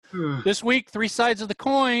This week, three sides of the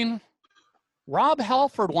coin. Rob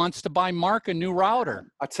Halford wants to buy Mark a new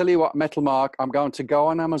router. I tell you what, Metal Mark, I'm going to go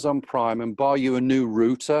on Amazon Prime and buy you a new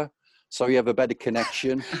router so you have a better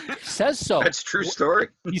connection. He says so. That's a true story.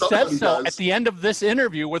 He says so at the end of this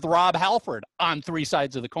interview with Rob Halford on Three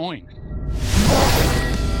Sides of the Coin.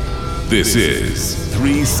 This is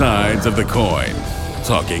Three Sides of the Coin,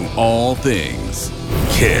 talking all things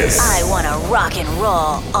Kiss. I want to rock and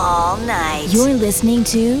roll all night. You're listening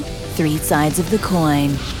to Three Sides of the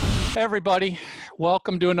Coin. Hey everybody,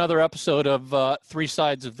 welcome to another episode of Three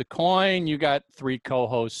Sides of the Coin. You got three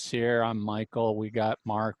co-hosts here. I'm Michael, we got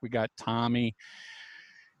Mark, we got Tommy.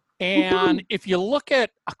 And if you look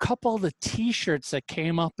at a couple of the t-shirts that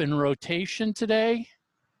came up in rotation today,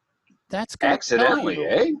 that's going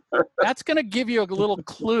that's going to give you a little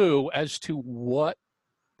clue as to what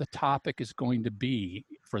the topic is going to be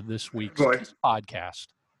for this week's podcast.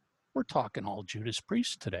 We're talking all Judas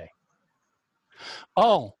Priest today.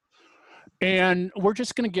 Oh, and we're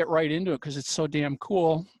just going to get right into it because it's so damn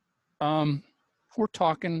cool. We're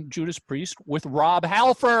talking Judas Priest with Rob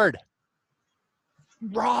Halford.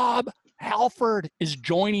 Rob Halford is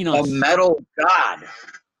joining us. A metal god.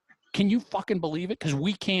 Can you fucking believe it? Because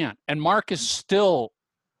we can't. And Mark is still,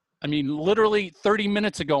 I mean, literally 30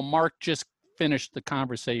 minutes ago, Mark just finished the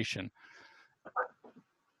conversation.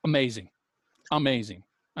 Amazing. Amazing.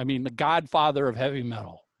 I mean, the godfather of heavy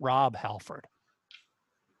metal, Rob Halford.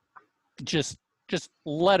 Just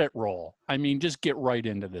let it roll. I mean, just get right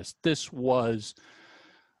into this. This was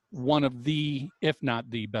one of the, if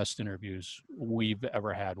not the best interviews we've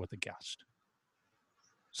ever had with a guest.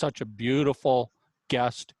 Such a beautiful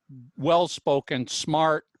guest, well-spoken,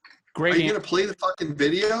 smart, great. Are you going to play the fucking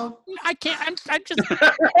video? I can't. I just.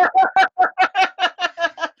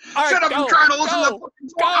 All right, Shut up, I'm trying to listen to the fucking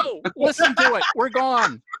song. Go. Listen to it. We're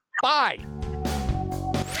gone. Bye.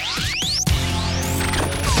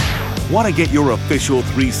 Want to get your official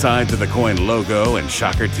Three Sides of the Coin logo and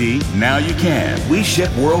shocker tee? Now you can. We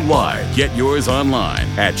ship worldwide. Get yours online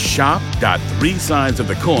at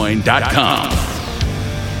shop.threesidesofthecoin.com.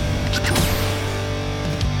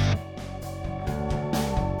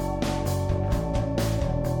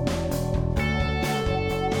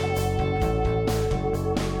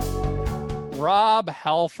 Rob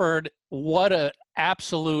Halford, what an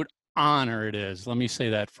absolute honor it is. Let me say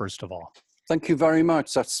that first of all. Thank you very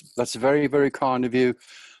much. That's very, very kind of you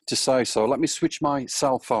to say so. Let me switch my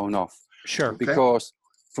cell phone off. Sure. Because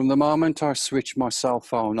from the moment I switch my cell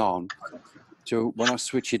phone on to when I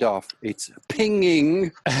switch it off, it's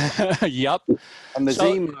pinging. Yep. And there's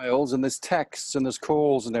emails and there's texts and there's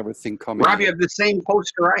calls and everything coming. Rob, you have the same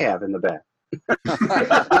poster I have in the back.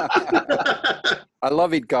 I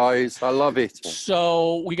love it, guys. I love it.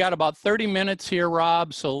 So we got about 30 minutes here,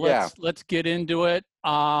 Rob. So let's get into it.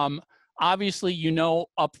 Obviously, you know,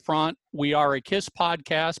 up front, we are a Kiss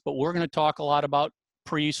podcast, but we're going to talk a lot about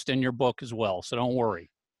Priest and your book as well. So don't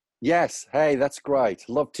worry. Yes. Hey, that's great.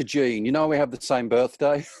 Love to Gene. You know, we have the same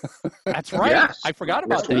birthday. That's right. Yes. I forgot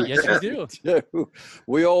about that. Yes, you do.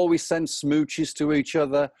 We always send smooches to each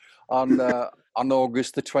other on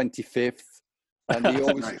August the 25th. And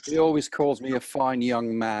he always calls me a fine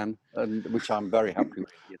young man, which I'm very happy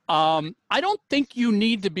with. I don't think you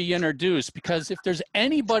need to be introduced, because if there's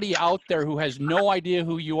anybody out there who has no idea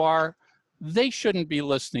who you are, they shouldn't be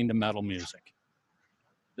listening to metal music.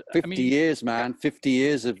 50 years, man. 50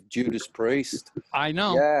 years of Judas Priest. I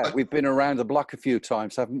know. Yeah, we've been around the block a few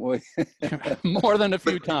times, haven't we? More than a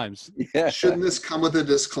few times. Yeah. Shouldn't this come with a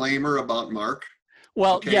disclaimer about Mark?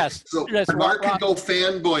 Well, okay. Yes. So yes, Mark could go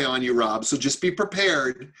fanboy on you, Rob. So just be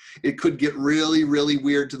prepared. It could get really, really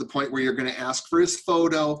weird to the point where you're going to ask for his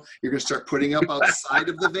photo. You're going to start putting up outside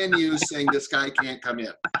of the venue saying this guy can't come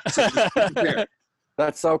in. So just be prepared.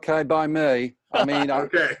 That's okay by me. I mean,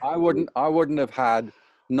 okay. I wouldn't have had,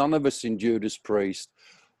 none of us in Judas Priest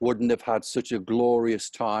wouldn't have had such a glorious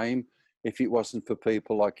time if it wasn't for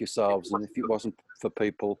people like yourselves, and if it wasn't for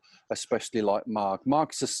people, especially like Mark.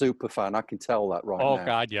 Mark's a super fan. I can tell that right now. Oh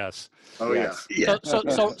God, yes. Oh yes. Yeah.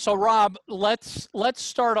 So Rob, let's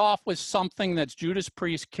start off with something that's Judas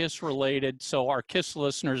Priest Kiss related, so our Kiss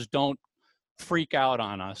listeners don't freak out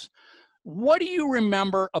on us. What do you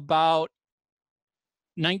remember about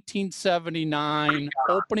 1979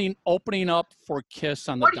 opening up for Kiss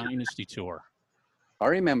on the Dynasty tour? I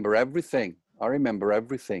remember everything.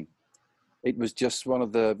 It was just one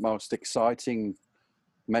of the most exciting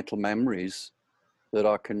metal memories that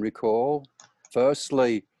I can recall.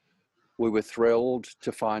 Firstly, we were thrilled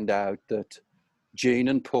to find out that Gene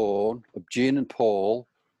and Paul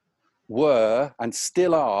were and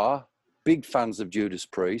still are big fans of Judas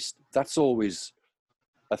Priest. That's always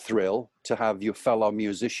a thrill to have your fellow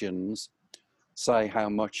musicians say how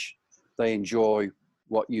much they enjoy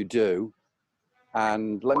what you do.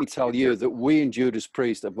 And let me tell you that we in Judas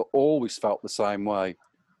Priest have always felt the same way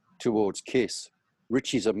towards Kiss.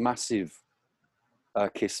 Richie's a massive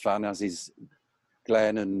Kiss fan, as is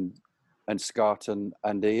Glenn and Scott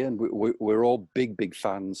and Ian. We're all big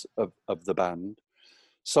fans of the band.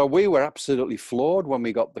 So we were absolutely floored when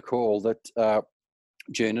we got the call that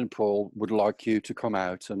Gene and Paul would like you to come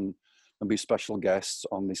out and be special guests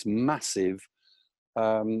on this massive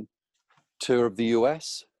tour of the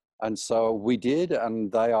US. And so we did,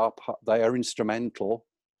 and they are instrumental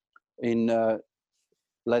in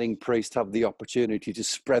letting Priest have the opportunity to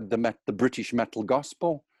spread the British metal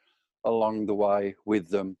gospel along the way with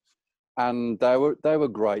them. And they were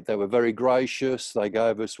great. They were very gracious. They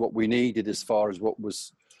gave us what we needed as far as what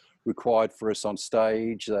was required for us on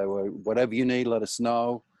stage. They were, whatever you need, let us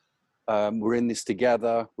know. We're in this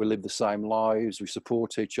together. We live the same lives. We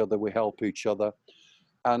support each other. We help each other.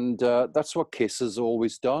 And that's what Kiss has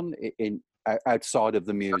always done outside of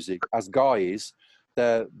the music. As guys,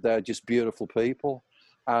 they're just beautiful people.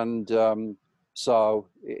 And so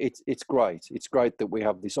it's great. It's great that we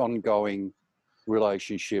have this ongoing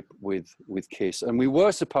relationship with Kiss. And we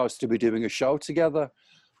were supposed to be doing a show together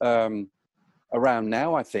around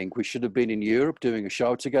now. I think we should have been in Europe doing a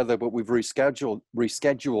show together, but we've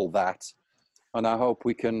rescheduled that. And I hope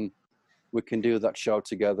we can do that show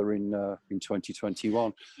together in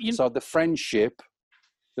 2021. So the friendship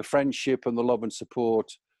and the love and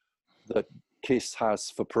support that Kiss has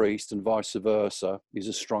for Priest and vice versa is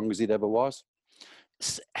as strong as it ever was.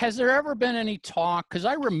 Has there ever been any talk? Because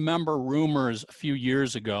I remember rumors a few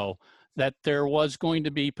years ago that there was going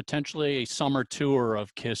to be potentially a summer tour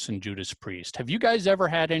of Kiss and Judas Priest. Have you guys ever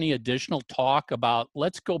had any additional talk about,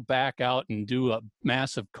 let's go back out and do a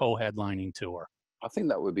massive co-headlining tour? I think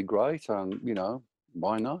that would be great. And,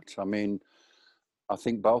 why not? I mean, I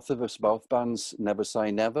think both bands never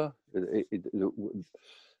say never.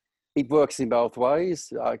 It works in both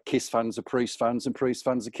ways. Kiss fans are Priest fans and Priest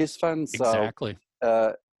fans are Kiss fans. So, exactly.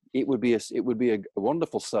 It would be a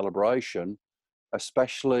wonderful celebration,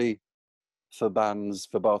 especially for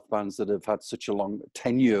both bands that have had such a long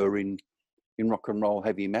tenure in rock and roll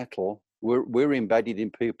heavy metal. We're embedded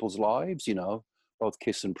in people's lives, both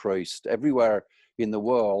Kiss and Priest. Everywhere in the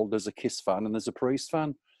world, there's a Kiss fan and there's a Priest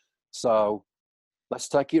fan. So let's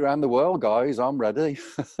take it around the world, guys. I'm ready.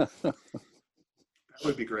 That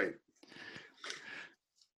would be great.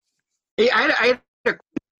 Hey, I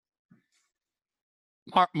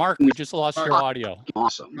Mark, we just lost your audio.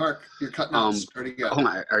 Awesome. Mark, you're cutting out. Start again. Hold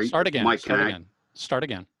on, Start again. Mike, Start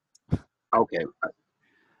again. Okay.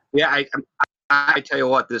 Yeah, I tell you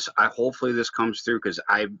what, hopefully this comes through, because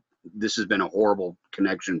this has been a horrible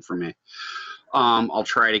connection for me. I'll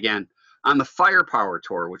try it again. On the Firepower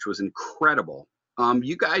tour, which was incredible,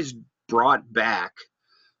 you guys brought back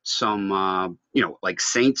some, like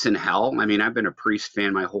Saints in Hell. I mean, I've been a Priest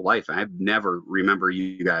fan my whole life. I've never remember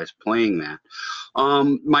you guys playing that.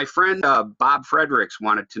 My friend Bob Fredericks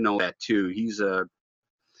wanted to know that too. He's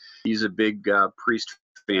a big Priest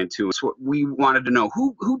fan too. So we wanted to know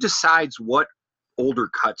who decides what older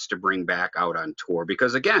cuts to bring back out on tour,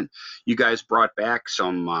 because again, you guys brought back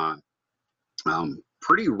some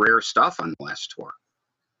pretty rare stuff on the last tour.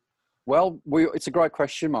 Well, it's a great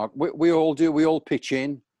question, Mark. We all do. We all pitch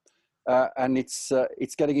in. And it's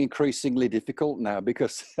getting increasingly difficult now,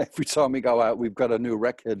 because every time we go out, we've got a new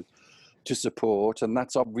record to support, and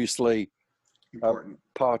that's obviously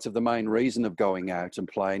part of the main reason of going out and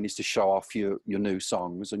playing, is to show off your new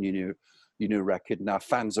songs and your new record. And our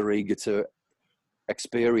fans are eager to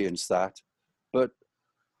experience that. But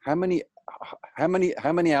how many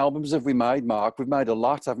albums have we made, Mark? We've made a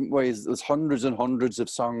lot, haven't we? There's hundreds and hundreds of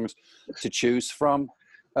songs to choose from.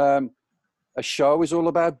 A show is all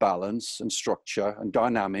about balance and structure and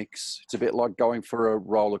dynamics. It's a bit like going for a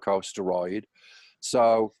roller coaster ride.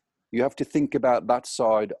 So you have to think about that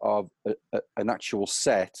side of an actual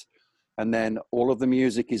set, and then all of the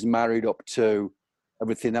music is married up to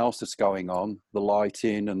everything else that's going on, the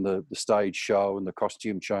lighting and the stage show and the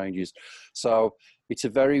costume changes. So it's a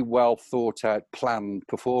very well thought out, planned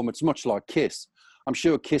performance, much like Kiss. I'm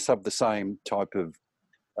sure Kiss have the same type of,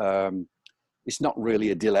 it's not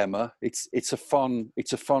really a dilemma. It's a fun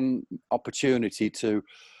opportunity to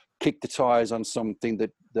kick the tires on something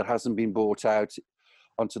that hasn't been brought out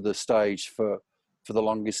onto the stage for the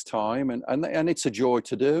longest time, and it's a joy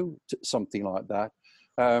to do something like that.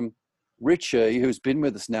 Richie, who's been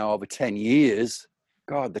with us now over 10 years,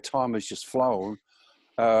 God, the time has just flown.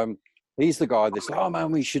 he's the guy that's like, oh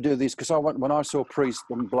man, we should do this because when I saw Priest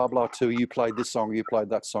and blah blah 2, you played this song, you played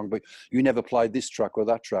that song, but you never played this track or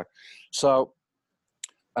that track. So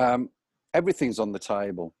everything's on the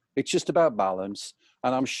table. It's just about balance,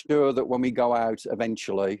 and I'm sure that when we go out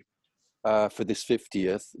eventually for this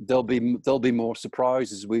 50th, there'll be more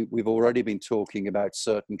surprises. We've already been talking about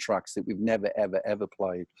certain tracks that we've never ever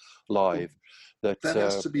played live. That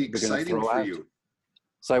has to be exciting for out. you.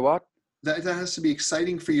 Say what? That has to be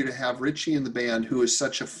exciting for you to have Richie in the band, who is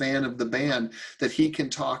such a fan of the band, that he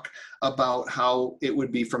can talk about how it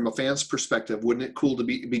would be from a fan's perspective. Wouldn't it cool to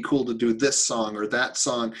be cool to do this song or that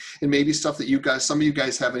song, and maybe stuff that some of you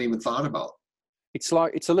guys haven't even thought about. It's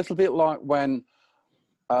a little bit like when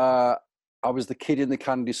I was the kid in the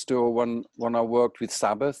candy store when I worked with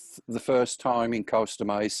Sabbath the first time in Costa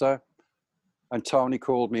Mesa, and Tony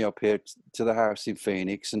called me up here to the house in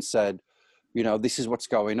Phoenix and said, you know, this is what's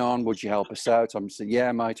going on. Would you help us out? I said,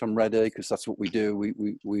 yeah, mate, I'm ready, because that's what we do.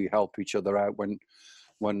 We help each other out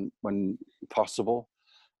when possible.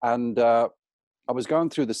 And I was going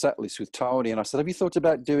through the set list with Tony, and I said, have you thought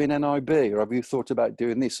about doing NIB, or have you thought about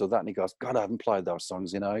doing this or that? And he goes, God, I haven't played those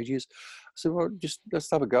songs in ages. I said, well, just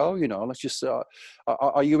let's have a go, you know. Let's just,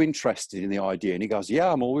 are you interested in the idea? And he goes,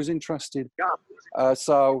 yeah, I'm always interested.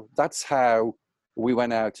 So that's how we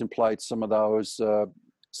went out and played some of those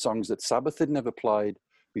songs that Sabbath had never played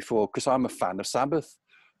before, because I'm a fan of Sabbath,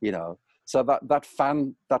 you know. So that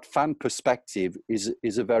fan perspective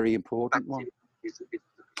is a very important one.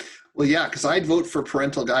 Well, yeah, because I'd vote for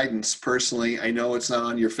Parental Guidance personally. I know it's not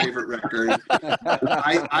on your favorite record.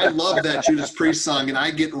 I love that Judas Priest song, and I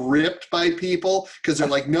get ripped by people because they're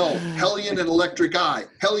like, no, Hellion and Electric Eye,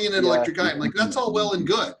 Hellion and Electric Eye. I'm like, that's all well and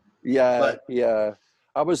good. Yeah, yeah.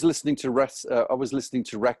 I was listening to Reckless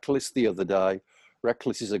the other day.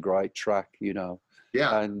 Reckless is a great track, you know.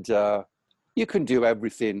 Yeah. And you can do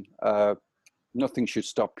everything. Nothing should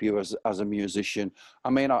stop you as a musician. I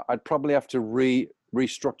mean, I'd probably have to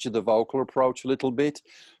restructure the vocal approach a little bit,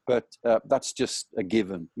 but that's just a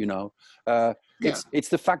given, you know. It's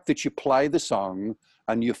the fact that you play the song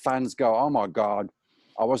and your fans go, oh my God,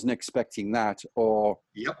 I wasn't expecting that, or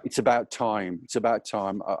it's about time. It's about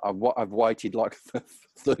time. I've waited like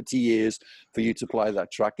 30 years for you to play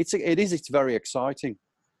that track. It's very exciting.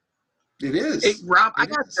 It is. Hey, Rob, I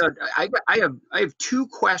have two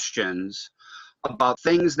questions about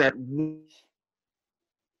things that.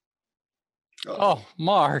 Oh,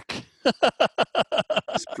 Mark.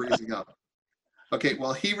 He's freezing up. Okay,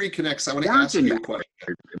 while he reconnects, I want to ask you a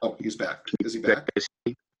question. Oh, he's back. Is he back?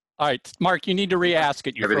 All right, Mark, you need to re-ask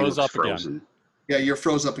it. You froze up again. Yeah, you're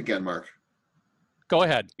froze up again, Mark. Go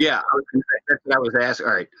ahead. Yeah, that's what I was asking.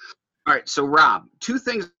 All right. So, Rob, two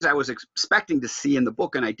things I was expecting to see in the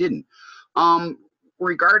book and I didn't.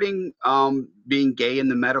 Regarding being gay in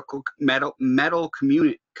the metal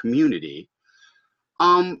community.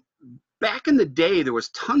 Back in the day, there was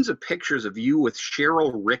tons of pictures of you with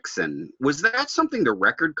Cheryl Rickson. Was that something the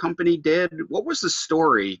record company did? What was the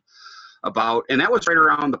story about? And that was right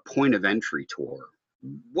around the Point of Entry tour.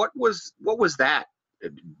 What was that?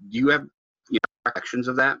 Do you have recollections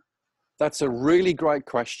of that? That's a really great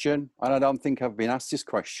question, and I don't think I've been asked this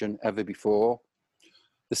question ever before.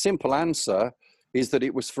 The simple answer is that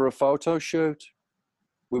it was for a photo shoot.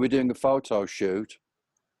 We were doing a photo shoot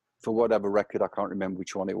for whatever record, I can't remember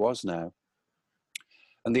which one it was now.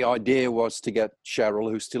 And the idea was to get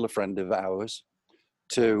Cheryl, who's still a friend of ours,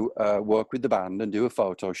 to work with the band and do a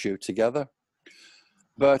photo shoot together.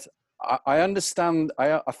 But I understand,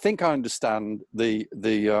 I think I understand the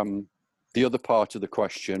other part of the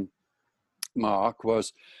question, Mark,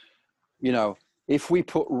 was, you know, if we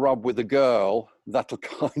put Rob with a girl, that'll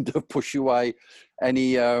kind of push away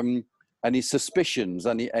any suspicions,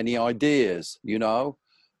 any ideas, you know.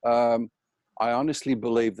 I honestly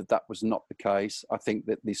believe that was not the case. I think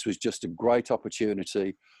that this was just a great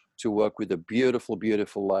opportunity to work with a beautiful,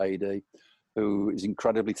 beautiful lady who is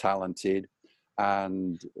incredibly talented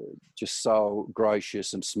and just so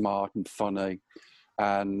gracious and smart and funny,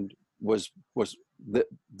 and was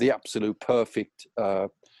the absolute perfect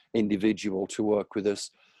individual to work with us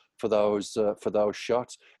for those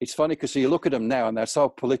shots. It's funny because you look at them now and they're so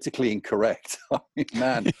politically incorrect. I mean,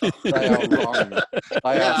 man, they are wrong.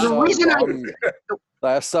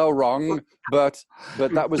 They are so wrong. But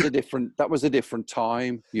that was a different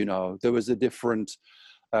time. You know, there was a different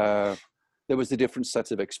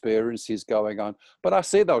set of experiences going on. But I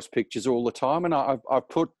see those pictures all the time, and I've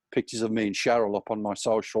put pictures of me and Cheryl up on my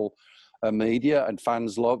social media, and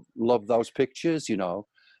fans love those pictures. You know,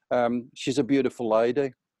 she's a beautiful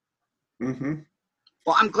lady. Mm-hmm.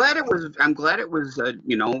 Well, I'm glad it was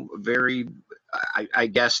very I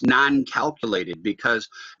guess, non-calculated, because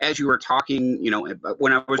as you were talking,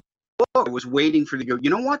 when I was waiting for you to go, you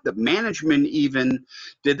know what, the management even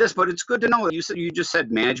did this, but it's good to know you just said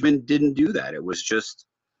management didn't do that. It was just,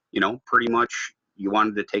 pretty much you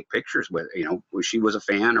wanted to take pictures with, she was a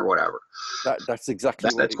fan or whatever. That's exactly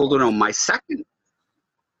That's cool to know. My second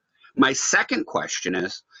question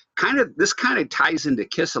is this kind of ties into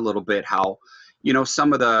Kiss a little bit, how,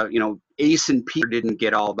 some of the, Ace and Peter didn't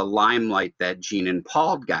get all the limelight that Gene and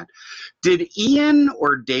Paul got. Did Ian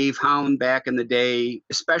or Dave Hound back in the day,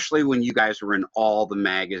 especially when you guys were in all the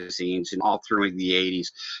magazines and all through the 80s,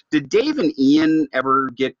 did Dave and Ian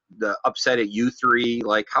ever get upset at you three?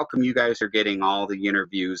 Like, how come you guys are getting all the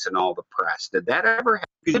interviews and all the press? Did that ever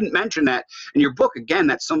happen? You didn't mention that in your book. Again,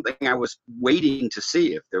 that's something I was waiting to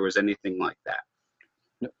see if there was anything like that.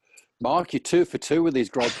 Mark, you're 2 for 2 with these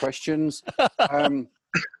great questions.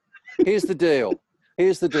 Here's the deal.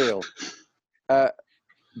 As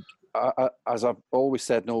I've always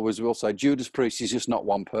said and always will say, Judas Priest is just not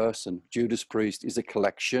one person. Judas Priest is a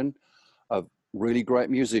collection of really great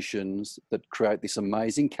musicians that create this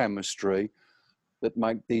amazing chemistry, that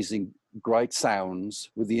make these great sounds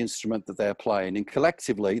with the instrument that they're playing. And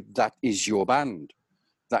collectively, that is your band.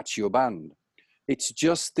 That's your band. It's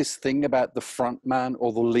just this thing about the front man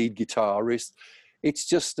or the lead guitarist. It's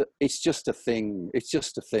just a thing. It's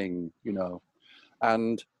just a thing,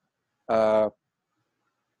 And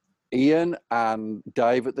Ian and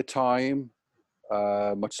Dave at the time,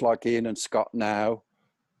 much like Ian and Scott now,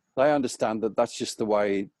 they understand that that's just the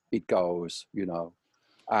way it goes,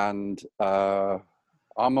 And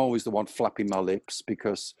I'm always the one flapping my lips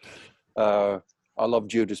because I love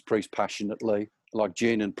Judas Priest passionately, like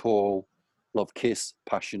Gene and Paul love Kiss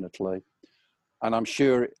passionately. And I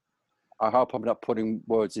hope I'm not putting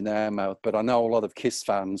words in their mouth, but I know a lot of Kiss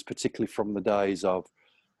fans, particularly from the days of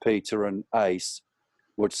Peter and Ace,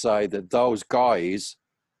 would say that those guys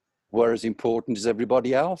were as important as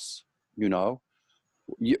everybody else. You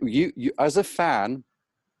as a fan,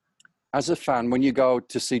 when you go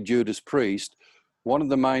to see Judas Priest, one of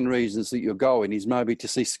the main reasons that you're going is maybe to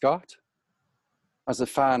see Scott. As a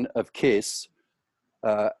fan of Kiss,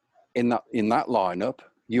 in that lineup,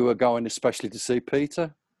 you are going especially to see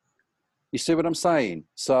Peter. You see what I'm saying?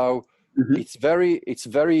 So it's very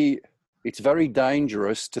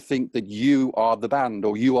dangerous to think that you are the band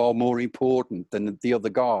or you are more important than the other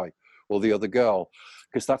guy or the other girl,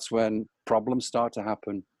 because that's when problems start to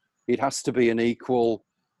happen. It has to be an equal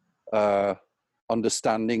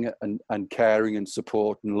understanding and caring and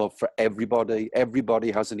support and love for everybody.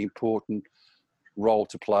 Everybody has an important role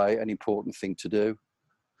to play, an important thing to do.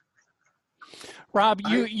 Rob,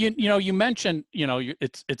 you mentioned,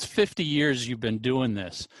 it's 50 years you've been doing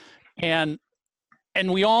this, and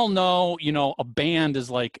we all know, a band is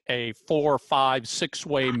like a 4, 5,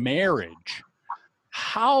 6-way marriage.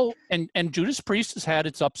 How and Judas Priest has had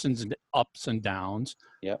its ups and downs.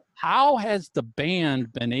 Yeah. How has the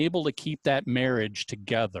band been able to keep that marriage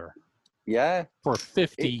together? Yeah. For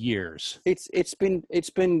 50 years. It's been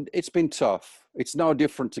tough. It's no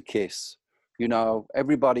different to Kiss.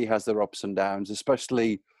 Everybody has their ups and downs,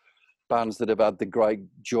 especially bands that have had the great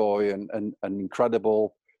joy and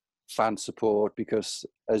incredible fan support, because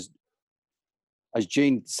as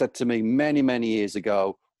Gene said to me many, many years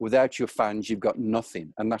ago, without your fans, you've got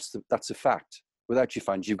nothing. And that's a fact. Without your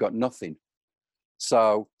fans, you've got nothing.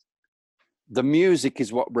 So the music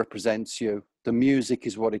is what represents you. The music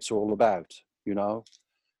is what it's all about,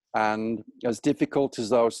 And as difficult as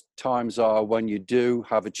those times are when you do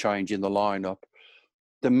have a change in the lineup,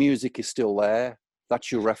 the music is still there.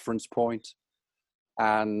 That's your reference point.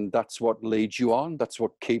 And that's what leads you on. That's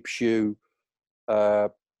what keeps you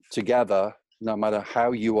together. No matter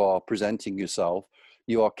how you are presenting yourself,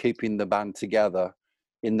 you are keeping the band together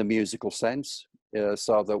in the musical sense.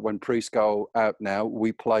 So that when Priest go out now,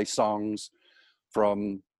 we play songs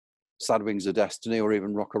from Sad Wings of Destiny or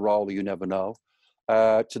even Rock and Roll, you never know,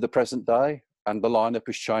 to the present day. And the lineup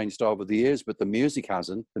has changed over the years, but the music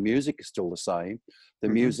hasn't. The music is still the same. The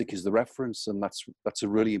music is the reference, and that's a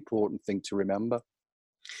really important thing to remember.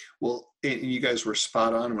 Well, and you guys were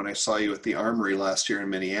spot on when I saw you at the Armory last year in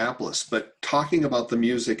Minneapolis. But talking about the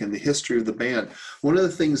music and the history of the band, one of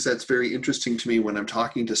the things that's very interesting to me when I'm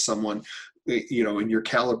talking to someone, in your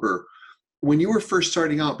caliber, when you were first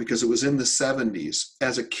starting out, because it was in the 70s,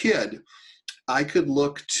 as a kid, I could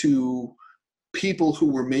look to people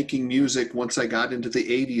who were making music once I got into the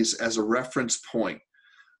 80s as a reference point.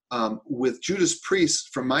 with Judas Priest,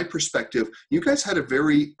 from my perspective, you guys had a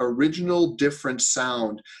very original, different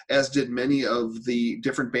sound, as did many of the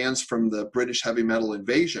different bands from the British heavy metal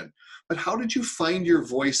invasion. But how did you find your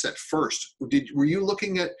voice at first? Were you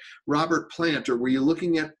looking at Robert Plant, or were you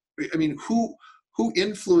looking at, I mean, who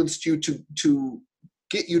influenced you to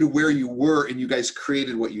get you to where you were, and you guys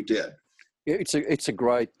created what you did? It's a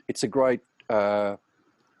great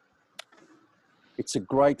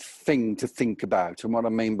thing to think about, and what I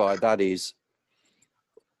mean by that is,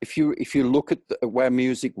 if you look at where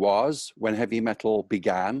music was when heavy metal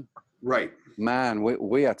began, right? Man,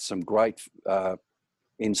 we had some great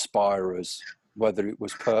inspirers, whether it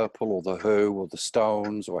was Purple or the Who or the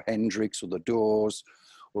Stones or Hendrix or the Doors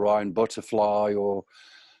or Iron Butterfly or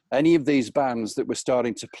any of these bands that were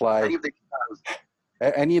starting to play.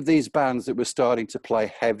 Any of these bands that were starting to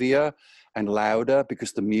play heavier and louder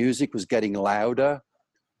because the music was getting louder,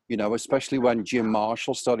 you know, especially when Jim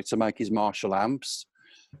Marshall started to make his Marshall amps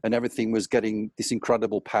and everything was getting this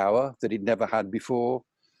incredible power that he'd never had before.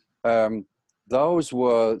 Those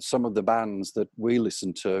were some of the bands that we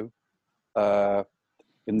listened to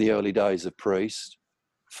in the early days of Priest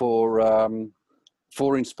for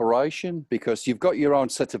inspiration, because you've got your own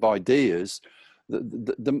set of ideas.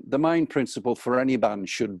 The main principle for any band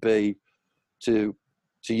should be to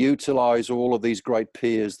utilize all of these great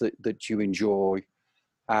peers that you enjoy,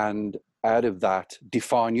 and out of that,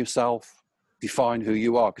 define yourself, define who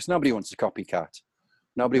you are, because nobody wants a copycat.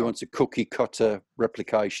 Nobody wants a cookie cutter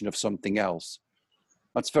replication of something else.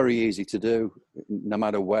 That's very easy to do, no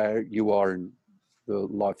matter where you are in the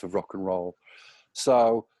life of rock and roll.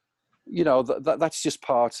 So, you know, that's just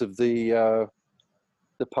part of the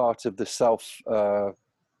self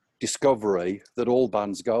discovery that all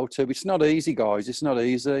bands go to. It's not easy, guys. It's not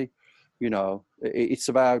easy. You know,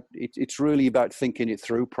 it's really about thinking it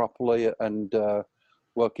through properly and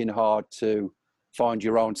working hard to find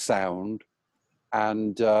your own sound.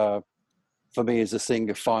 And for me as a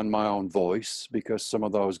singer, find my own voice, because some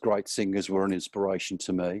of those great singers were an inspiration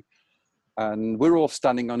to me. And we're all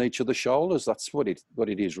standing on each other's shoulders. That's what it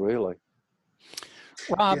is, really.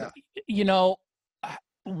 Rob, Yeah. you know,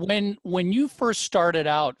 when you first started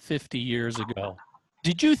out 50 years ago,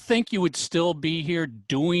 did you think you would still be here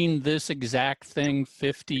doing this exact thing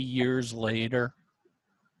 50 years later?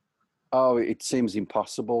 Oh, it seems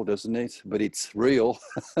impossible, doesn't it? But it's real.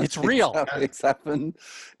 It's real. It's happened.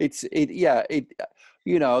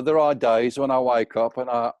 You know, there are days when I wake up and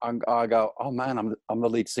I go, oh man, I'm the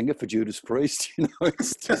lead singer for Judas Priest. You know,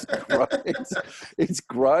 it's just great. It's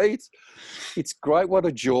great. It's great. What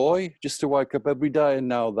a joy just to wake up every day and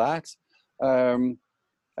know that.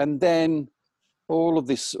 And then all of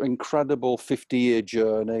this incredible 50-year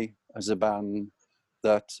journey as a band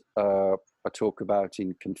that I talk about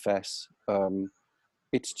in Confess.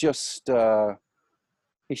 It's just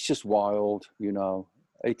wild, you know.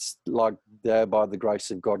 It's like there by the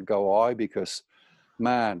grace of God go I, because,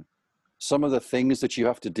 man, some of the things that you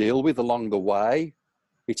have to deal with along the way,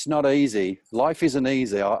 it's not easy. Life isn't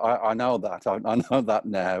easy. I know that. I know that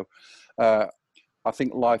now. I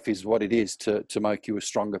think life is what it is to make you a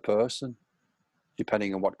stronger person,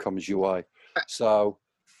 depending on what comes your way. So,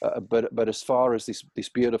 but as far as this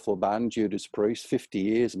beautiful band, Judas Priest, 50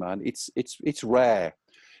 years, man, it's rare.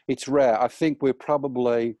 It's rare. I think we're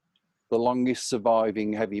probably the longest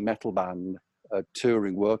surviving heavy metal band,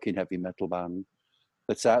 touring, working heavy metal band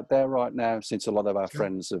that's out there right now, since a lot of our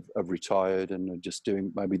friends have retired and are just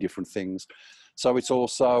doing maybe different things. So it's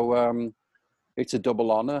also, it's a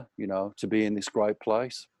double honor, you know, to be in this great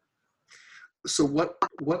place. So what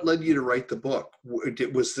led you to write the book?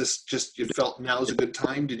 Was this just, you felt now's a good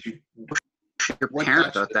time? Did you? Your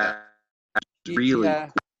parents thought that really. Yeah,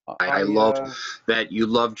 I loved that you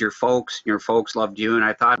loved your folks loved you, and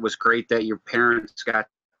I thought it was great that your parents got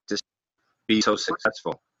to be so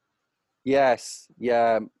successful. Yes,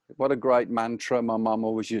 yeah. What a great mantra. My mum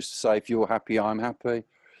always used to say, if you're happy, I'm happy.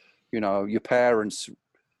 You know, your parents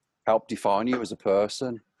help define you as a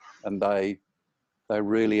person, and they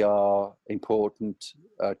really are important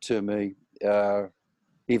to me.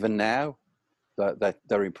 Even now, that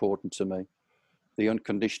they're important to me. The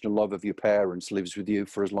unconditional love of your parents lives with you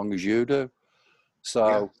for as long as you do.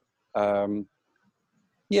 So,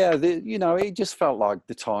 you know, it just felt like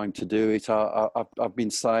the time to do it. I've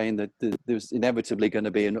been saying that there's inevitably going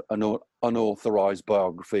to be an unauthorized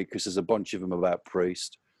biography, because there's a bunch of them about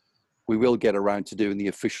Priest. We will get around to doing the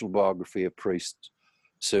official biography of Priest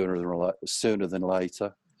sooner than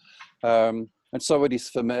later. And so it is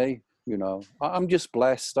for me. You know, I'm just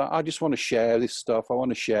blessed. I just want to share this stuff. I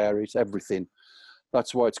want to share it, everything.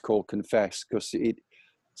 That's why it's called Confess, because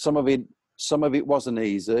some of it Some of it wasn't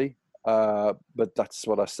easy, but that's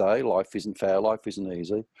what I say. Life isn't fair. Life isn't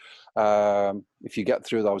easy. If you get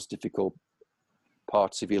through those difficult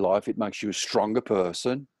parts of your life, it makes you a stronger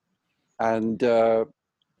person. And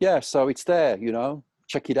so it's there,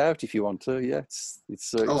 check it out if you want to. Yeah,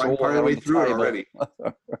 it's I'm all part of there the way on the through it table. already.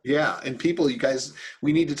 Yeah, and people, you guys,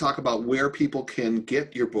 we need to talk about where people can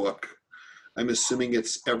get your book. I'm assuming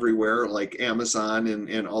it's everywhere, like Amazon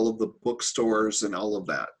and all of the bookstores and all of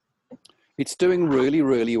that. It's doing really,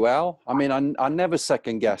 really well. I mean, I never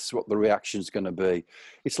second guess what the reaction's going to be.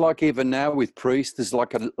 It's like even now with Priest, there's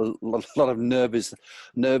like a lot of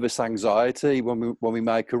nervous anxiety when we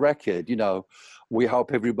make a record. We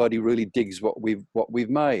hope everybody really digs what we've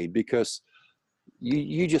made, because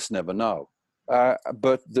you just never know.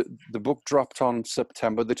 But the book dropped on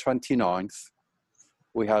September the 29th.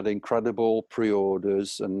 We had incredible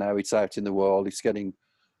pre-orders, and now it's out in the world. It's getting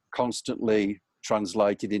constantly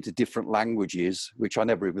translated into different languages, which I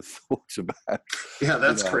never even thought about. Yeah,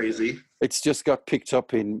 that's crazy. It's just got picked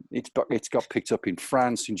up in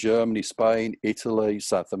France, in Germany, Spain, Italy,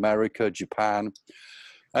 South America, Japan,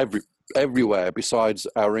 everywhere besides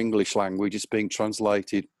our English language. It's being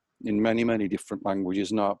translated in many, many different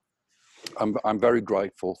languages now. I'm very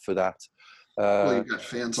grateful for that. Well, you've got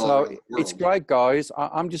fans all over the world. It's great, guys.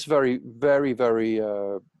 I'm just very, very, very,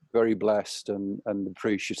 very blessed and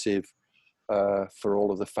appreciative for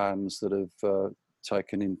all of the fans that have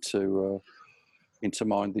taken into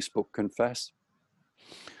mind this book, Confess.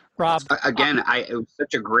 Rob, again, it was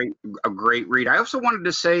such a great read. I also wanted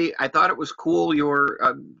to say I thought it was cool you're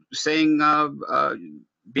saying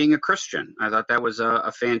being a Christian. I thought that was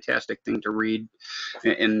a fantastic thing to read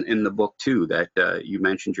in the book too. That you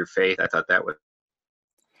mentioned your faith. I thought that was.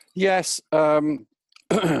 Yes.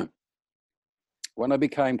 When I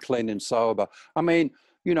became clean and sober, I mean,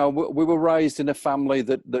 we were raised in a family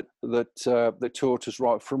that taught us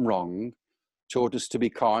right from wrong, taught us to be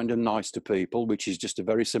kind and nice to people, which is just a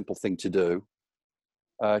very simple thing to do.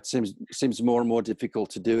 It seems more and more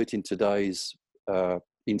difficult to do it in today's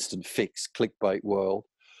instant fix clickbait world,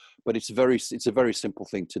 but it's a very simple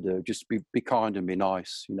thing to do. Just be kind and be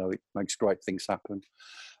nice. It makes great things happen.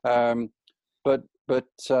 And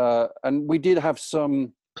we did have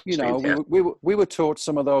some. We were taught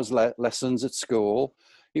some of those lessons at school.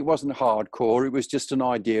 It wasn't hardcore. It was just an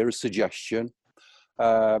idea, a suggestion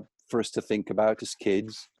for us to think about as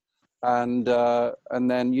kids. And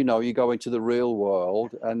then, you go into the real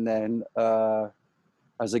world, and then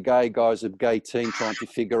as a gay guy, as a gay teen trying to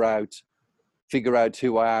figure out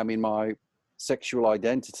who I am in my sexual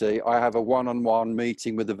identity, I have a one-on-one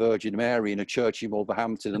meeting with the Virgin Mary in a church in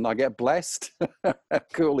Wolverhampton, and I get blessed. How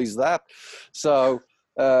cool is that? So,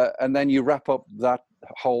 and then you wrap up that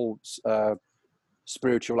whole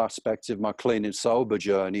spiritual aspect of my clean and sober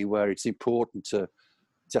journey, where it's important to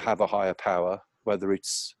have a higher power, whether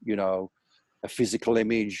it's, a physical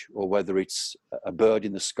image, or whether it's a bird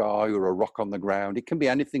in the sky or a rock on the ground. It can be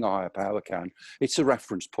anything a higher power can. It's a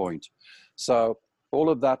reference point. So all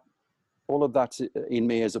of that in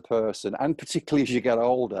me as a person, and particularly as you get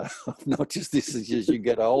older, not just this as you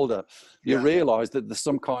get older, you realize that there's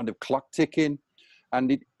some kind of clock ticking.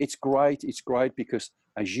 And it's great. It's great because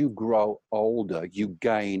as you grow older, you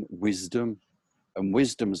gain wisdom, and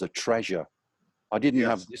wisdom is a treasure. I didn't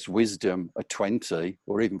have this wisdom at 20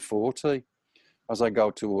 or even 40. As I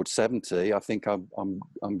go towards 70, I think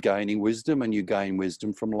I'm gaining wisdom, and you gain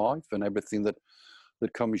wisdom from life and everything that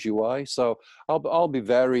comes your way. So I'll be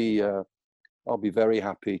very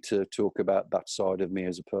happy to talk about that side of me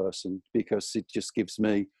as a person, because it just gives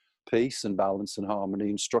me peace and balance and harmony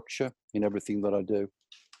and structure in everything that I do.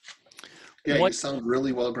 Yeah, you sound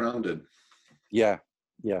really well grounded. Yeah.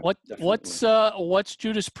 What's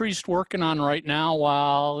Judas Priest working on right now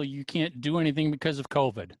while you can't do anything because of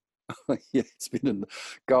COVID? Yeah, it's been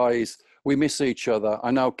guys, we miss each other.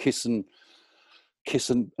 I know Kiss and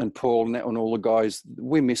Paul and all the guys,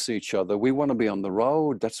 we miss each other. We want to be on the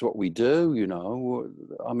road. That's what we do,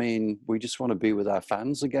 I mean, we just want to be with our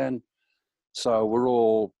fans again. So we're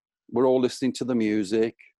all listening to the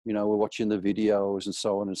music, we're watching the videos and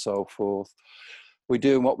so on and so forth. We're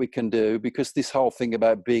doing what we can do, because this whole thing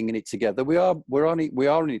about being in it together, we are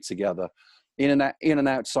in it together. In and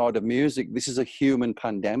outside of music, this is a human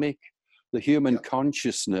pandemic. The human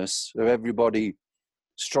consciousness of everybody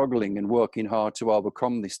struggling and working hard to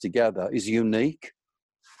overcome this together is unique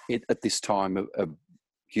at this time of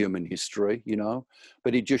human history,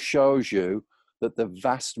 But it just shows you that the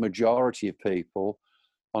vast majority of people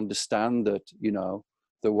understand that,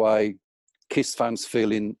 the way Kiss fans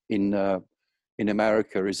feel in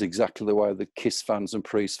America is exactly the way that Kiss fans and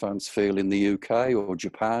Priest fans feel in the UK or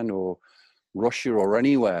Japan or Russia or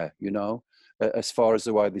anywhere, you know, as far as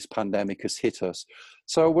the way this pandemic has hit us.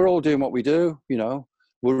 So we're all doing what we do, you know.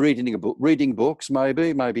 We're reading books,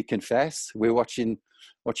 maybe confess. We're watching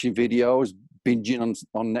videos, binging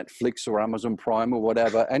on Netflix or Amazon Prime or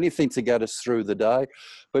whatever, anything to get us through the day.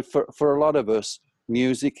 But for a lot of us,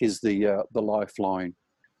 music is the lifeline.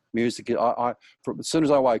 Music, as soon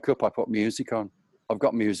as I wake up, I put music on. I've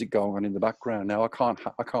got music going on in the background now. I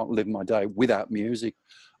can't live my day without music.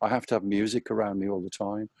 I have to have music around me all the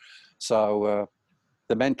time. So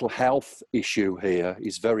the mental health issue here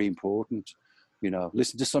is very important. You know,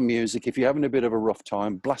 listen to some music. If you're having a bit of a rough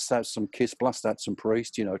time, blast out some Kiss, blast out some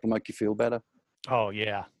Priest. You know, it'll make you feel better. Oh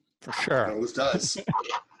yeah, for sure. It always does.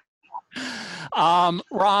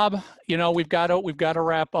 Rob, you know, we've got to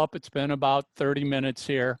wrap up. It's been about 30 minutes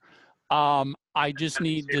here. I just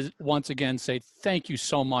need to once again say thank you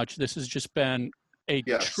so much. This has just been a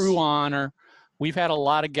true honor. We've had a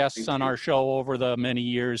lot of guests on our show over the many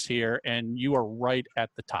years here, and you are right at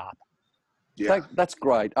the top. Yeah. That's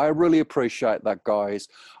great. I really appreciate that, guys.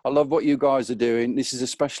 I love what you guys are doing. This is a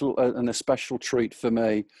special treat for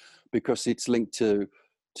me because it's linked to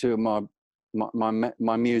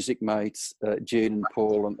my music mates, Gene and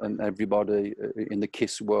Paul and everybody in the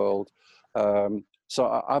Kiss world.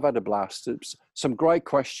 So I've had a blast. It's some great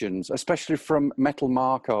questions, especially from Metal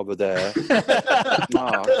Mark over there.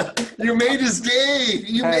 Mark. You made his day.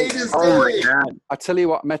 You made his day. I tell you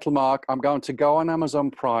what, Metal Mark, I'm going to go on Amazon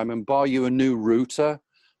Prime and buy you a new router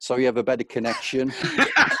so you have a better connection.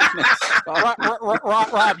 Rob,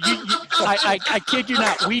 I kid you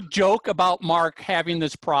not. We joke about Mark having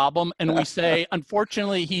this problem, and we say,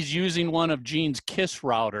 unfortunately, he's using one of Gene's Kiss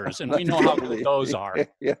routers, and we know how good those are.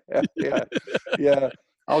 Yeah.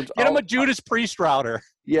 Get him a Judas Priest router.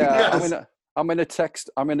 Yeah, yes. I'm gonna text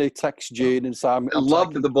Gene and say I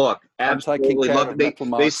loved the book. Absolutely loved it.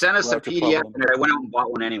 They sent us a PDF, and I went out and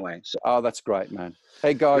bought one anyway. So. Oh, that's great, man.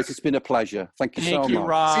 Hey guys, it's been a pleasure. Thank you so much. Thank you,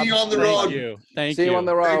 Rob. See you on the road. See you on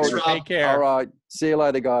the road. Thanks, Take care. All right. See you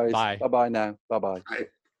later, guys. Bye. Bye now. Bye.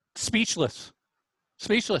 Speechless.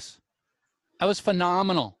 That was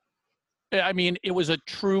phenomenal. I mean, it was a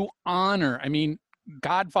true honor. I mean,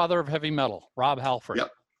 godfather of heavy metal, Rob Halford.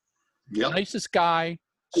 Yep. Nicest guy,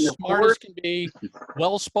 smart as can be,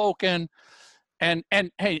 well-spoken. And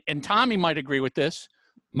hey, and Tommy might agree with this.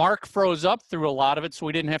 Mark froze up through a lot of it, so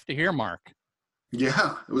we didn't have to hear Mark.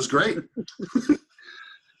 Yeah, it was great.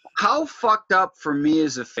 How fucked up for me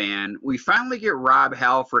as a fan, we finally get Rob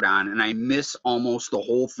Halford on, and I miss almost the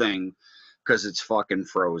whole thing because it's fucking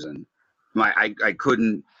frozen. I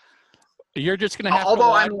couldn't. You're just gonna have Although to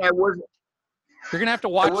watch, I mean, I was. You're gonna have to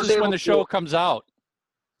watch this when the show comes out.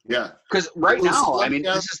 Yeah, because right now, I mean,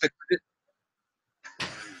 this is the.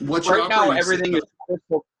 What's right now, everything is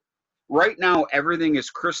crystal. Right now, everything is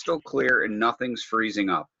crystal clear and nothing's freezing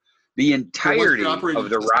up. The entirety of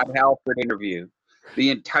the Rob Halford interview. The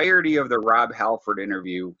entirety of the Rob Halford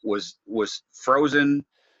interview was frozen.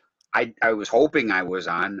 I was hoping I was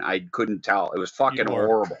on. I couldn't tell. It was fucking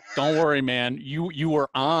horrible. Don't worry, man. You were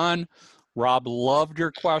on. Rob loved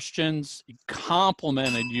your questions. He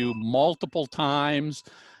complimented you multiple times.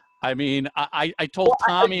 I mean, I told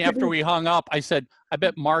Tommy after we hung up, I said, I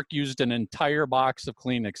bet Mark used an entire box of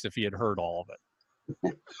Kleenex if he had heard all of it.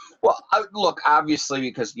 Well, look, obviously,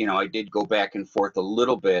 because, you know, I did go back and forth a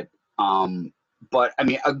little bit. But, I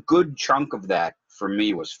mean, a good chunk of that for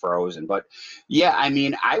me was frozen. But, yeah, I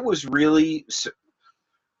mean, I was really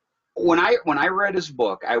 – when I read his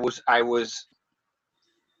book, I was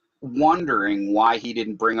wondering why he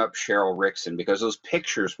didn't bring up Cheryl Rickson, because those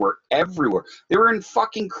pictures were everywhere. They were in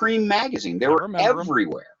fucking Cream magazine. They were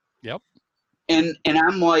everywhere. Yep. And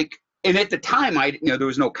I'm like, and at the time, there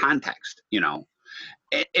was no context, you know.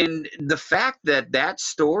 And the fact that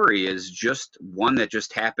story is just one that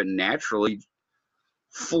just happened naturally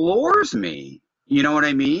floors me. You know what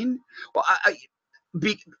I mean? Well,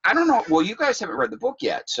 I don't know. Well, you guys haven't read the book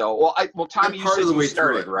yet, so Tommy, you said you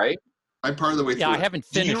started, right? I'm part of the way through. Yeah, I haven't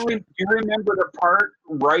finished. Do you remember the part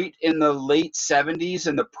right in the late 70s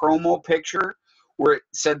in the promo picture where it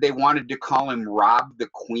said they wanted to call him Rob the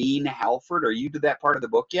Queen Halford? Are you to that part of the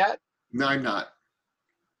book yet? No, I'm not.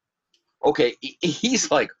 Okay,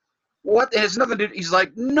 he's like, what? It has nothing to do. He's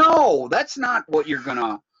like, no, that's not what you're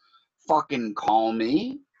gonna fucking call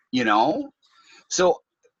me, you know? So,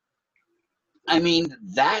 I mean,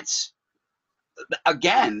 that's,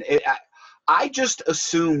 again, I just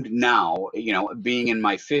assumed now, you know, being in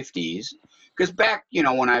my 50s, because back, you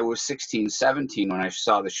know, when I was 16, 17, when I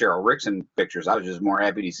saw the Cheryl Rickson pictures, I was just more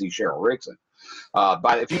happy to see Cheryl Rickson.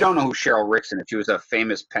 But if you don't know who Cheryl Rickson, she was a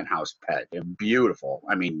famous Penthouse pet, beautiful.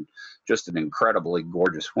 I mean, just an incredibly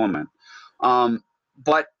gorgeous woman.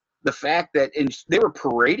 But the fact that they were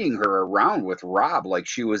parading her around with Rob like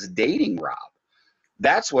she was dating Rob.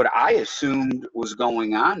 That's what I assumed was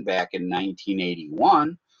going on back in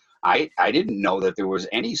 1981. I didn't know that there was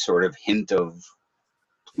any sort of hint of,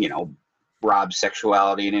 Rob's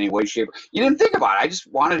sexuality in any way, shape. You didn't think about it. I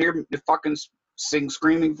just wanted him to fucking sing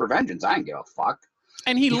 "Screaming for Vengeance." I didn't give a fuck.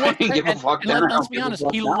 And he looked. Let's be honest.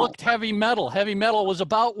 He now. looked heavy metal. Heavy metal was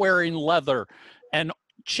about wearing leather and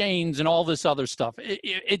chains and all this other stuff.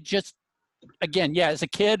 It just, again, yeah. As a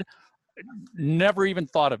kid, never even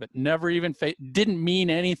thought of it. Never even didn't mean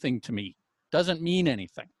anything to me. Doesn't mean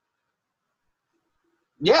anything.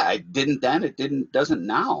 Yeah, it didn't then. It doesn't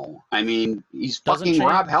now. I mean, he's fucking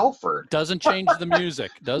Rob Halford. Doesn't change the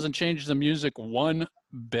music. Doesn't change the music one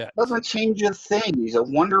bit. Doesn't change a thing. He's a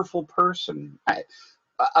wonderful person.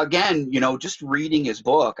 Again, just reading his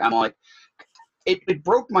book, I'm like, it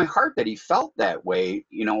broke my heart that he felt that way,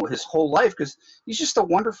 his whole life, because he's just a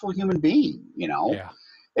wonderful human being, Yeah.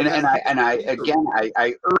 And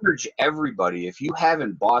I urge everybody, if you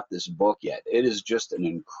haven't bought this book yet, it is just an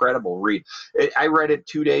incredible read. I read it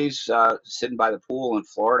 2 days sitting by the pool in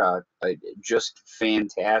Florida. Just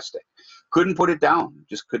fantastic. Couldn't put it down.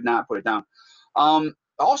 Just could not put it down.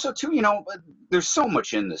 Also, too, there's so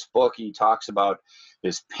much in this book. He talks about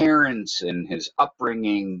his parents and his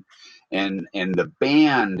upbringing and the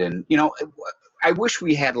band. And, I wish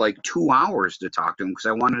we had like 2 hours to talk to him, because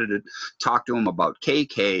I wanted to talk to him about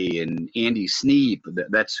KK and Andy Sneap.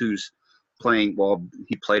 That's who's playing. Well,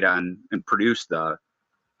 he played on and produced the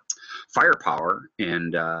Firepower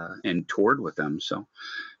and toured with them. So,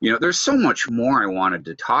 there's so much more I wanted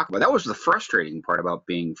to talk about. That was the frustrating part about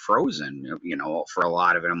being frozen, for a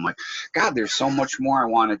lot of it. I'm like, God, there's so much more I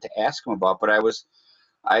wanted to ask him about, but I was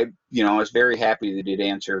very happy that he'd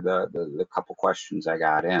answer the couple questions I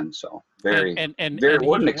got in. So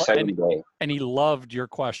what an exciting day. And he loved your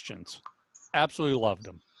questions. Absolutely loved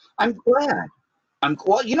them. I'm glad.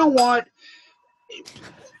 Well, you know what?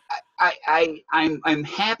 I'm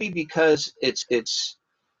happy because it's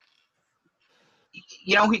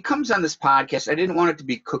he comes on this podcast. I didn't want it to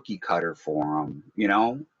be cookie cutter for him,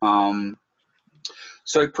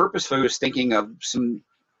 so I purposefully was thinking of some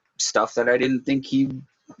stuff that I didn't think he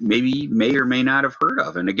may or may not have heard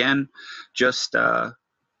of. And again, just the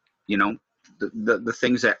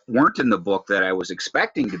things that weren't in the book that I was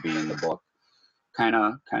expecting to be in the book, kind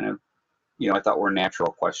of I thought were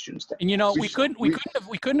natural questions to ask. And we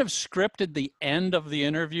couldn't have scripted the end of the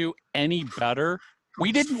interview any better.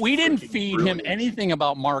 We didn't feed him anything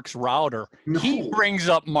about Mark's router. No. He brings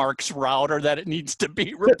up Mark's router that it needs to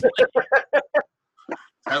be replaced.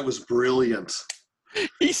 That was brilliant.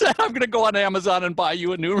 He said, "I'm going to go on Amazon and buy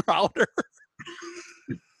you a new router."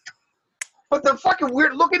 But the fucking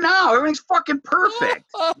weird looking now. Everything's fucking perfect.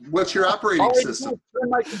 What's your operating system? Turn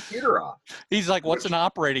my computer off. He's like, "What's an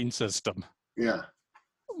operating system?" Yeah.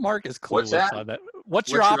 Mark is clueless What's that? on that. What's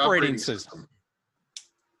your operating system?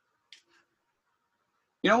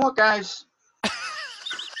 You know what, guys?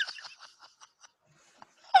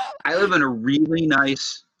 I live in a really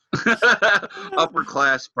nice upper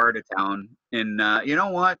class part of town, and you know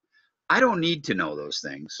what? I don't need to know those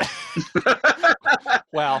things.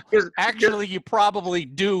 Well, actually, you probably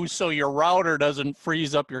do, so your router doesn't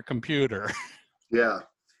freeze up your computer. Yeah.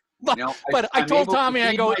 But I told Tommy,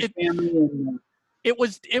 I go, it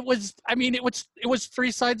was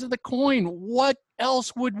 3 sides of the coin. What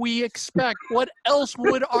else would we expect? What else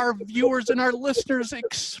would our viewers and our listeners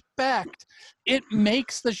expect? It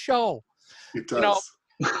makes the show. It does.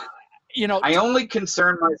 I only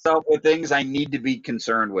concern myself with things I need to be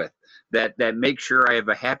concerned with. That make sure I have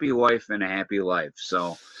a happy wife and a happy life.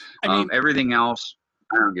 So everything else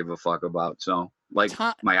I don't give a fuck about. So like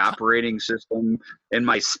my operating system and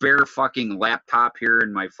my spare fucking laptop here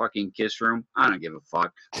in my fucking kiss room, I don't give a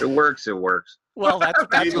fuck. It works. Well,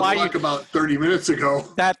 that's why you about 30 minutes ago.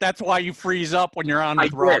 That's why you freeze up when you're on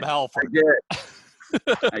with Rob Halford.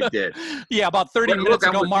 I did. Yeah, about 30 minutes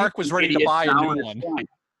ago, Mark was ready to buy a new one.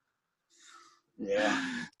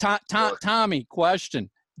 Yeah. Tommy, question.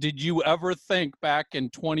 Did you ever think back in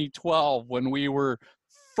 2012 when we were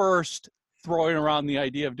first throwing around the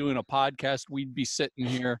idea of doing a podcast, we'd be sitting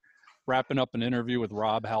here wrapping up an interview with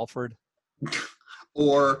Rob Halford?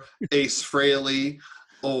 Or Ace Frehley,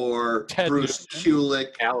 or Ted Bruce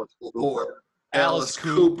Kulick, or Alice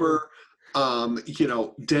Cooper,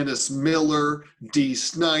 Dennis Miller, Dee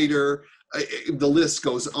Snider. The list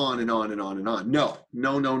goes on and on and on and on. No.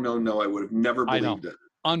 I would have never believed it.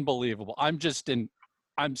 Unbelievable.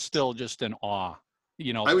 I'm still just in awe.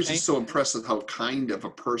 I was just so impressed with how kind of a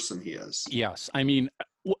person he is. Yes. I mean,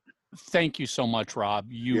 thank you so much,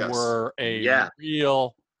 Rob. You Yes. were a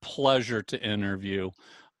real pleasure to interview.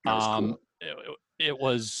 That was cool. It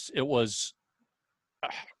was.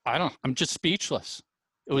 I'm just speechless.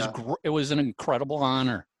 It was it was an incredible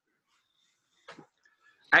honor.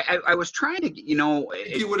 I was trying to,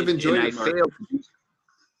 you would have enjoyed it, Mark. failed.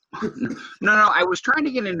 No, I was trying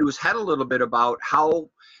to get into his head a little bit about how,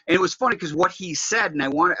 and it was funny because what he said, and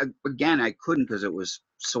I couldn't because it was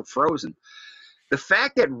so frozen. The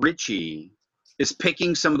fact that Richie is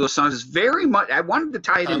picking some of those songs is very much, I wanted to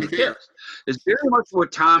tie it into Kiss, is very much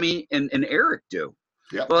what Tommy and Eric do.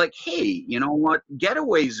 Yep. But like, hey, you know what?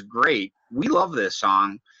 Getaway's great. We love this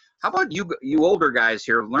song. How about you older guys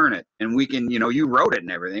here learn it, and we can, you wrote it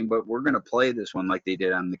and everything, but we're going to play this one like they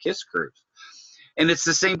did on the Kiss cruise. And it's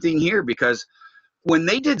the same thing here, because when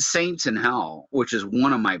they did Saints in Hell, which is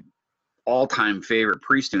one of my all-time favorite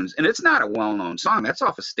Priest tunes, and it's not a well-known song. That's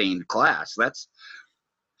off of Stained Glass. That's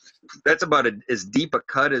about as deep a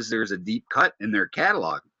cut as there's a deep cut in their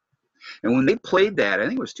catalog. And when they played that, I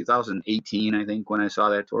think it was 2018, I think, when I saw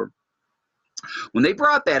that tour. When they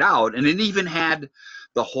brought that out, and it even had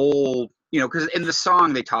the whole, because in the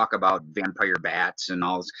song they talk about vampire bats and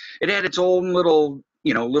all this. It had its own little,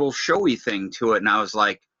 little showy thing to it. And I was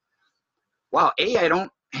like, wow, I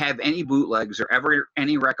don't have any bootlegs or ever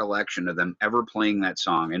any recollection of them ever playing that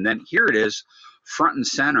song. And then here it is, front and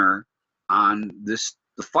center on the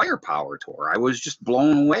Firepower tour. I was just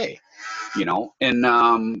blown away,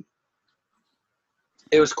 and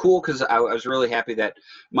it was cool because I was really happy that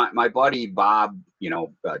my buddy Bob,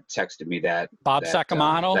 texted me that. Bob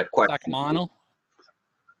Sacamano? That question. Sacamano?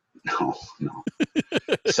 No.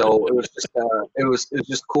 So it was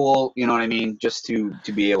just cool, you know what I mean? Just to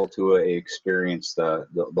be able to experience the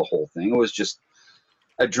whole thing. It was just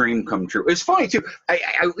a dream come true. It's funny too.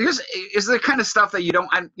 Is the kind of stuff that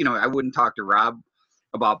I wouldn't talk to Rob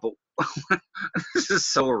about, but this is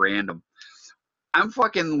so random. I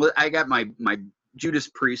got my Judas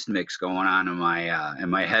Priest mix going on in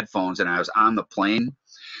my headphones, and I was on the plane,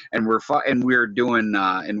 and we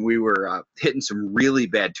were hitting some really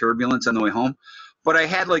bad turbulence on the way home. But I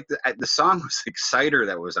had the song was Exciter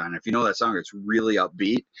that was on. If you know that song, it's really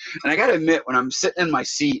upbeat. And I gotta admit, when I'm sitting in my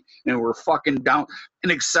seat and we're fucking down,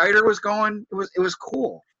 and Exciter was going, it was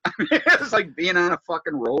cool. I mean, it was like being on a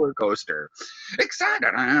fucking roller coaster. Excited,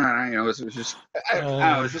 it was just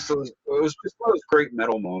one of those great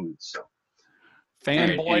metal moments. So.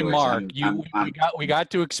 Fanboy anyways, Mark, we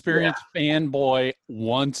got to experience Fanboy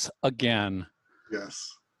once again. Yes,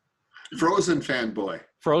 Frozen Fanboy.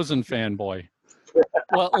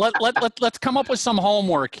 Well, let's come up with some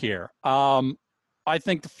homework here. I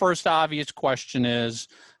think the first obvious question is,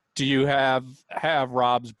 do you have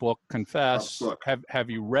Rob's book, Confess?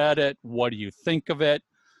 Have you read it? What do you think of it?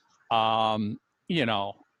 Are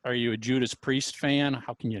you a Judas Priest fan?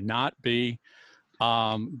 How can you not be?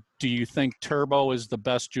 Do you think Turbo is the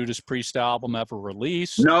best Judas Priest album ever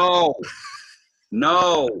released? No.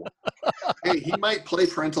 Hey, he might play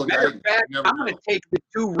Parental Guidance. I'm going to take the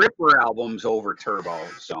 2 Ripper albums over Turbo.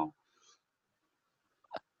 So,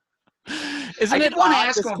 isn't it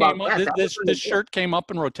odd this shirt came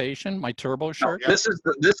up in rotation? My Turbo shirt. No,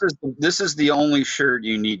 this is the only shirt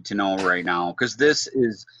you need to know right now, because this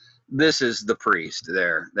is the Priest.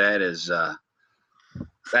 There, that is.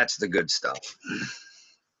 That's the good stuff.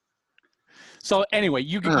 So anyway,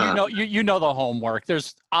 you know the homework.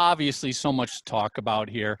 There's obviously so much to talk about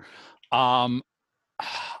here. I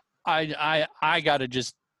gotta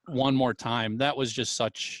just one more time. That was just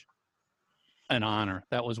such an honor.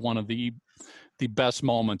 That was one of the best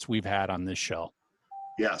moments we've had on this show.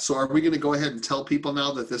 Yeah. So are we going to go ahead and tell people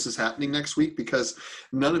now that this is happening next week? Because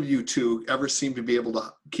none of you two ever seem to be able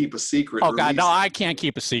to keep a secret. Oh God, no, I can't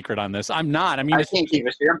keep a secret on this. I'm not. I mean, I can't keep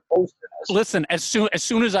a secret. I'm posting this. Listen, as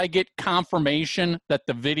soon as I get confirmation that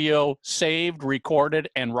the video saved, recorded,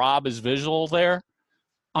 and Rob is visual there,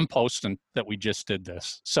 I'm posting that we just did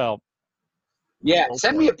this. So. Yeah,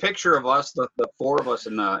 send me a picture of us, the 4 of us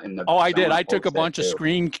in the. Oh, I did. I took a bunch of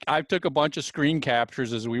screen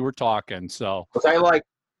captures as we were talking. So. Because I like.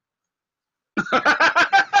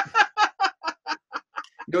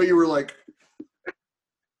 You were like.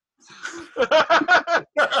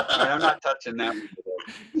 I'm not touching that one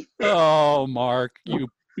today. Oh, Mark,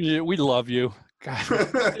 we love you. God.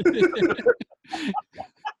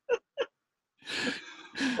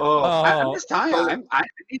 I'm just telling you,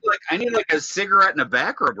 I need like a cigarette and a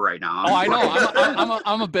back rub right now. I know.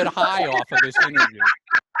 I'm a bit high off of this interview.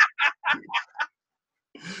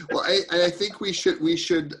 Well, I think we should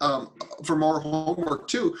for more homework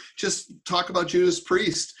too, just talk about Judas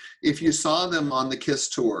Priest. If you saw them on the Kiss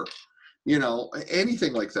tour,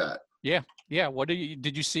 anything like that. Yeah.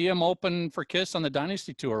 Did you see him open for Kiss on the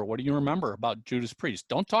Dynasty Tour? What do you remember about Judas Priest?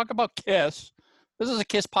 Don't talk about Kiss. This is a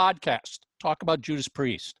Kiss podcast. Talk about Judas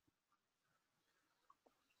Priest.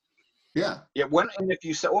 Yeah. Yeah. When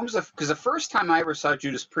was because the first time I ever saw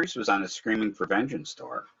Judas Priest was on the Screaming for Vengeance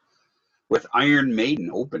tour with Iron Maiden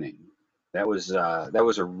opening. That was a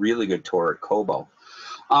really good tour at Cobo.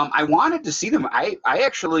 I wanted to see them. I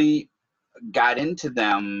actually got into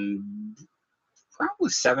them probably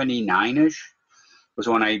 79-ish was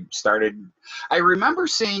when I started. I remember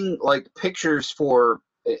seeing like pictures for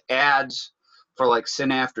ads for like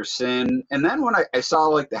Sin After Sin, and then when I saw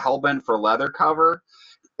like the Hellbent for Leather cover.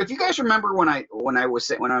 If you guys remember when I was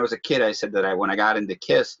a kid, I said that when I got into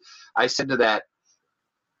Kiss, I said to that,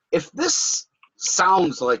 if this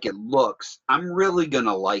sounds like it looks, I'm really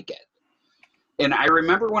gonna like it. And I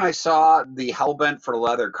remember when I saw the Hellbent for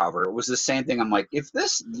Leather cover, it was the same thing. I'm like, if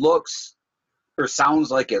this looks or sounds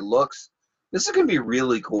like it looks, this is gonna be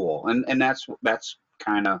really cool. And that's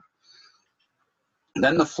kind of.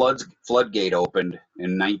 Then the floodgate opened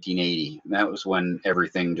in 1980. That was when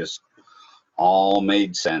everything just all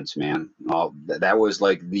made sense, man. That was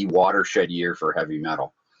like the watershed year for heavy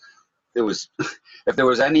metal. It was, if there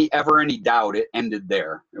was ever any doubt, it ended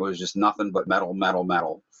there. It was just nothing but metal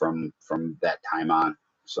from that time on.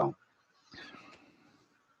 So,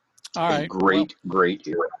 all right, great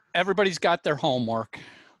era. Everybody's got their homework.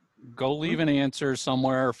 Go leave an answer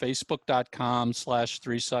somewhere.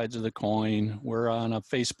 Facebook.com/3sidesofthecoin. We're on a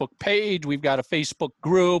Facebook page. We've got a Facebook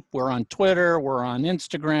group. We're on Twitter. We're on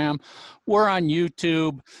Instagram. We're on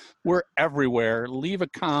YouTube. We're everywhere. Leave a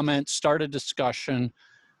comment. Start a discussion.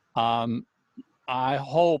 I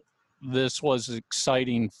hope this was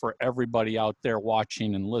exciting for everybody out there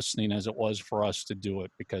watching and listening as it was for us to do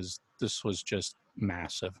it, because this was just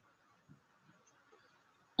massive.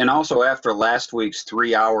 And also, after last week's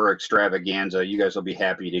 3-hour extravaganza, you guys will be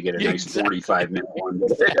happy to get a nice 45-minute one.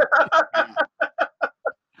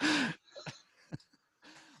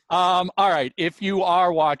 All right. If you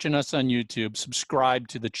are watching us on YouTube, subscribe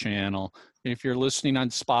to the channel. If you're listening on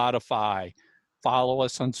Spotify, follow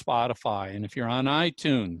us on Spotify. And if you're on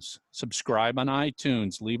iTunes, subscribe on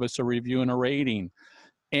iTunes. Leave us a review and a rating.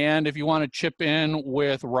 And if you want to chip in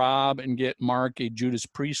with Rob and get Mark a Judas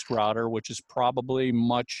Priest router, which is probably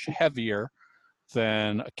much heavier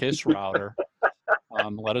than a Kiss router,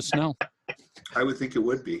 let us know. I would think it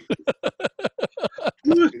would be.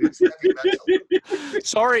 It's heavy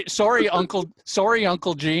metal. Sorry,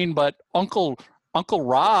 Uncle Gene, but Uncle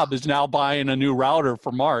Rob is now buying a new router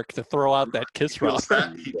for Mark to throw out that Kiss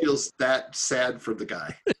router. He feels that sad for the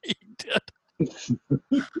guy. He did.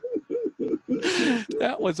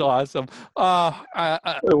 That was awesome.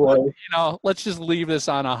 Let's just leave this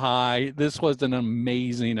on a high. This was an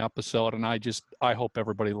amazing episode, and I hope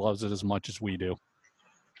everybody loves it as much as we do.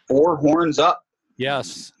 4 horns up.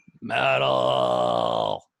 Yes.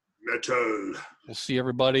 Metal. We'll see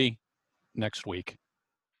everybody next week.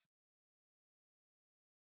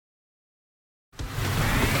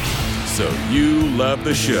 So you love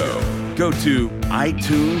the show. Go to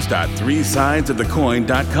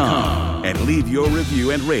itunes.3sidesofthecoin.com and leave your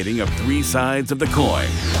review and rating of 3 Sides of the Coin.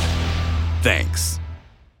 Thanks.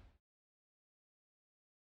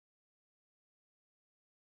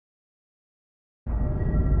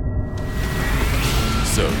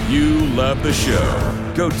 So you love the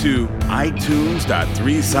show. Go to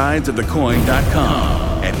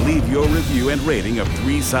itunes.3sidesofthecoin.com and leave your review and rating of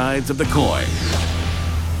 3 Sides of the Coin.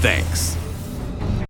 Thanks.